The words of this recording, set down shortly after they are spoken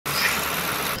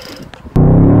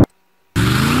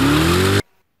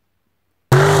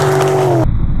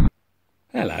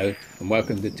Hello and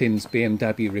welcome to Tim's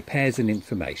BMW Repairs and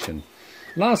Information.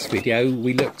 Last video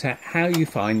we looked at how you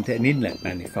find an inlet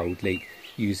manifold leak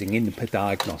using input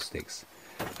diagnostics,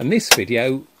 and this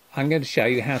video I'm going to show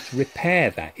you how to repair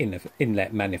that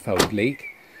inlet manifold leak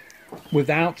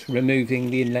without removing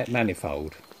the inlet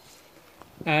manifold.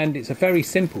 And it's a very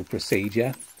simple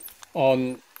procedure.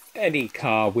 On any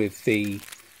car with the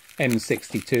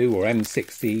M62 or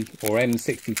M60 or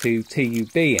M62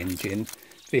 TUB engine,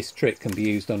 this trick can be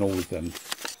used on all of them.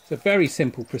 It's a very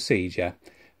simple procedure.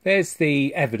 There's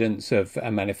the evidence of a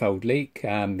manifold leak.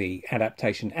 The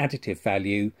adaptation additive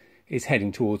value is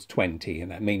heading towards 20,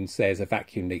 and that means there's a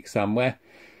vacuum leak somewhere.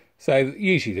 So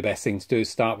usually the best thing to do is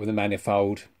start with the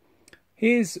manifold.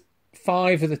 Here's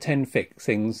 5 of the 10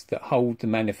 fixings that hold the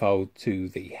manifold to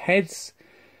the heads,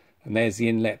 and there's the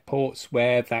inlet ports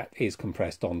where that is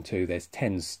compressed onto. There's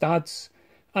 10 studs.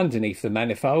 Underneath the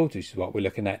manifold, which is what we're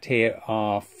looking at here,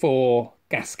 are 4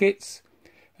 gaskets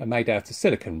made out of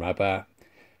silicone rubber,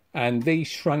 and these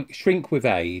shrink with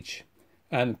age.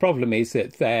 And the problem is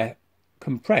that they're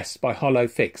compressed by hollow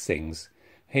fixings.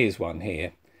 Here's one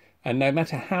here, and no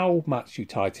matter how much you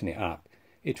tighten it up,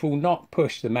 it will not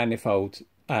push the manifold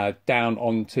down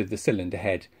onto the cylinder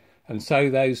head, and so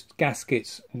those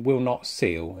gaskets will not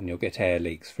seal and you'll get air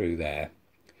leaks through there.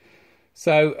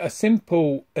 So a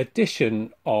simple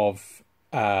addition of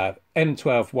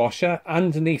M12 washer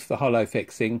underneath the hollow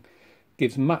fixing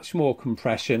gives much more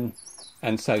compression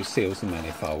and so seals the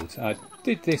manifold. I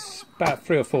did this about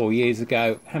 3 or 4 years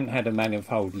ago, haven't had a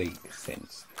manifold leak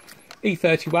since.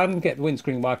 E31, get the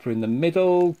windscreen wiper in the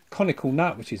middle, conical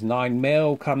nut which is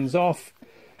 9mm comes off,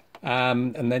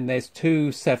 and then there's 2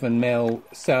 7mm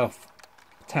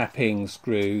self-tapping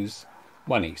screws,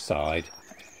 one each side.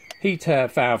 Heater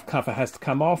valve cover has to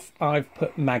come off. I've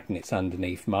put magnets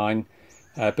underneath mine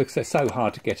because they're so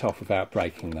hard to get off without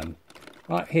breaking them.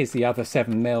 Right, here's the other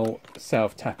 7mm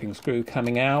self-tapping screw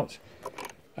coming out,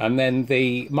 and then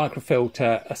the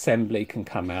microfilter assembly can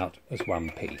come out as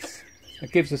one piece.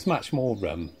 It gives us much more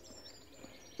room.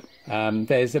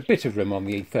 There's a bit of room on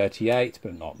the E38,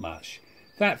 but not much.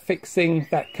 That fixing,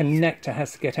 that connector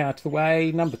has to get out of the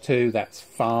way. Number 2, that's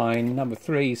fine. Number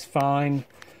 3 is fine.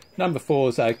 Number 4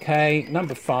 is okay.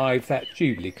 Number 5, that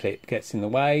Jubilee clip gets in the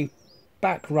way.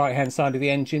 Back right hand side of the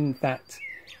engine, that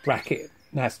bracket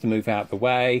has to move out the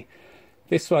way.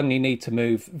 This one you need to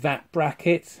move that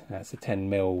bracket. That's a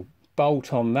 10mm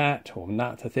bolt on that, or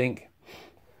nut I think.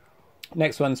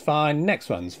 Next one's fine. Next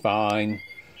one's fine.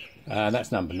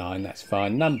 That's number 9, that's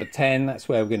fine. Number 10, that's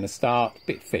where we're going to start. A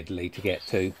bit fiddly to get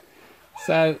to.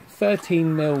 So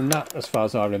 13mm nut as far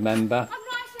as I remember.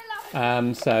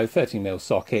 So 13mm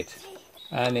socket,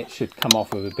 and it should come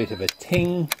off with a bit of a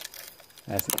ting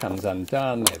as it comes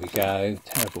undone. There we go.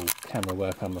 Terrible camera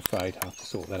work, I'm afraid. I have to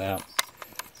sort that out.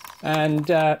 And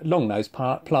long nose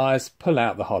pliers pull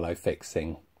out the hollow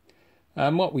fixing.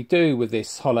 What we do with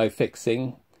this hollow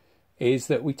fixing is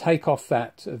that we take off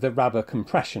the rubber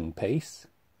compression piece,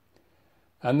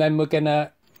 and then we're going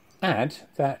to add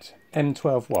that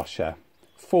M12 washer.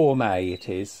 Form A it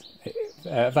is,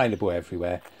 available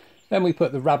everywhere. Then we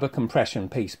put the rubber compression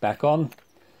piece back on,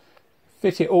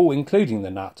 fit it all, including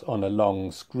the nut, on a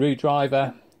long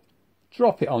screwdriver,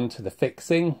 drop it onto the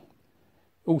fixing.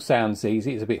 All sounds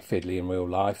easy, it's a bit fiddly in real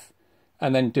life,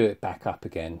 and then do it back up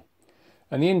again.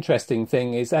 And the interesting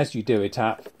thing is, as you do it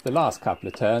up, the last couple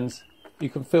of turns, you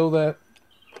can feel the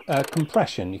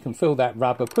compression, you can feel that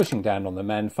rubber pushing down on the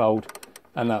manifold,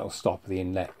 and that will stop the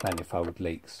inlet manifold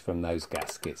leaks from those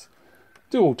gaskets.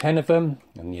 Do all 10 of them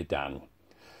and you're done.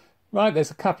 Right,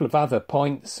 there's a couple of other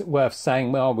points worth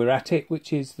saying while we're at it,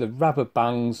 which is the rubber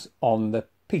bungs on the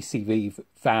PCV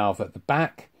valve at the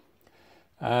back.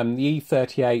 The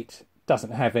E38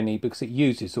 doesn't have any because it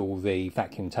uses all the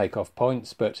vacuum takeoff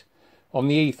points, but on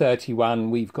the E31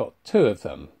 we've got 2 of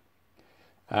them.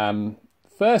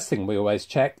 First thing we always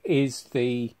check is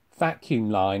the vacuum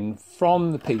line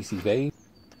from the PCV.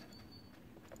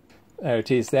 There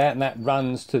it is there, and that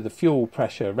runs to the fuel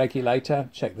pressure regulator.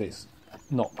 Check this.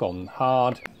 Not gone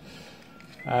hard,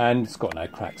 and it's got no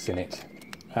cracks in it.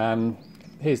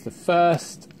 Here's the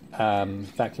first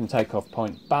vacuum takeoff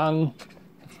point bung.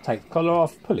 Take the collar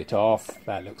off, pull it off.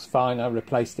 That looks fine. I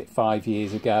replaced it 5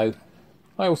 years ago.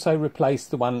 I also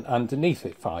replaced the one underneath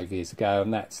it 5 years ago,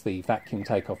 and that's the vacuum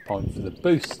takeoff point for the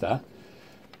booster.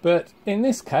 But in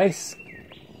this case,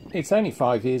 it's only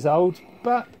 5 years old,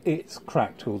 but it's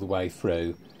cracked all the way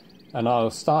through. And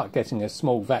I'll start getting a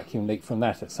small vacuum leak from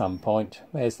that at some point.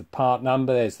 There's the part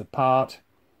number, there's the part.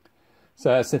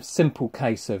 So it's a simple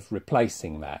case of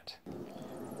replacing that.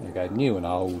 There you go, new and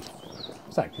old,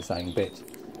 exactly the same bit.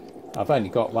 I've only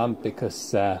got one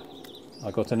because I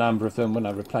got a number of them when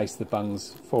I replaced the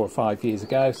bungs 4 or 5 years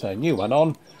ago, so new one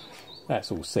on.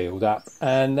 That's all sealed up,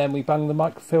 and then we bung the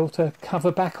microfilter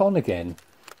cover back on again.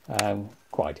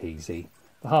 Quite easy.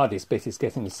 The hardest bit is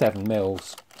getting the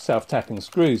 7mm self-tapping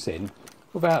screws in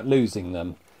without losing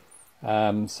them.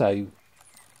 So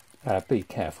be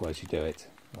careful as you do it.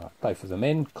 Right, both of them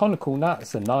in. Conical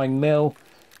nuts are 9mm.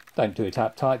 Don't do it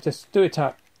up tight, just do it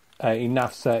up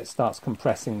enough so it starts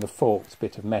compressing the forked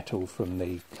bit of metal from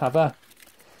the cover.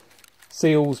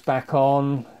 Seals back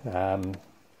on.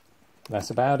 That's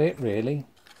about it really.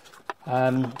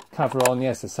 Cover on,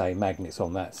 yes, I say magnets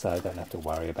on that, so don't have to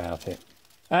worry about it.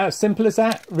 Simple as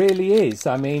that really is.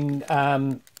 I mean,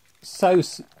 so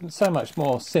much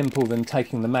more simple than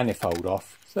taking the manifold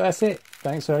off. So that's it.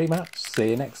 Thanks very much. See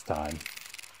you next time.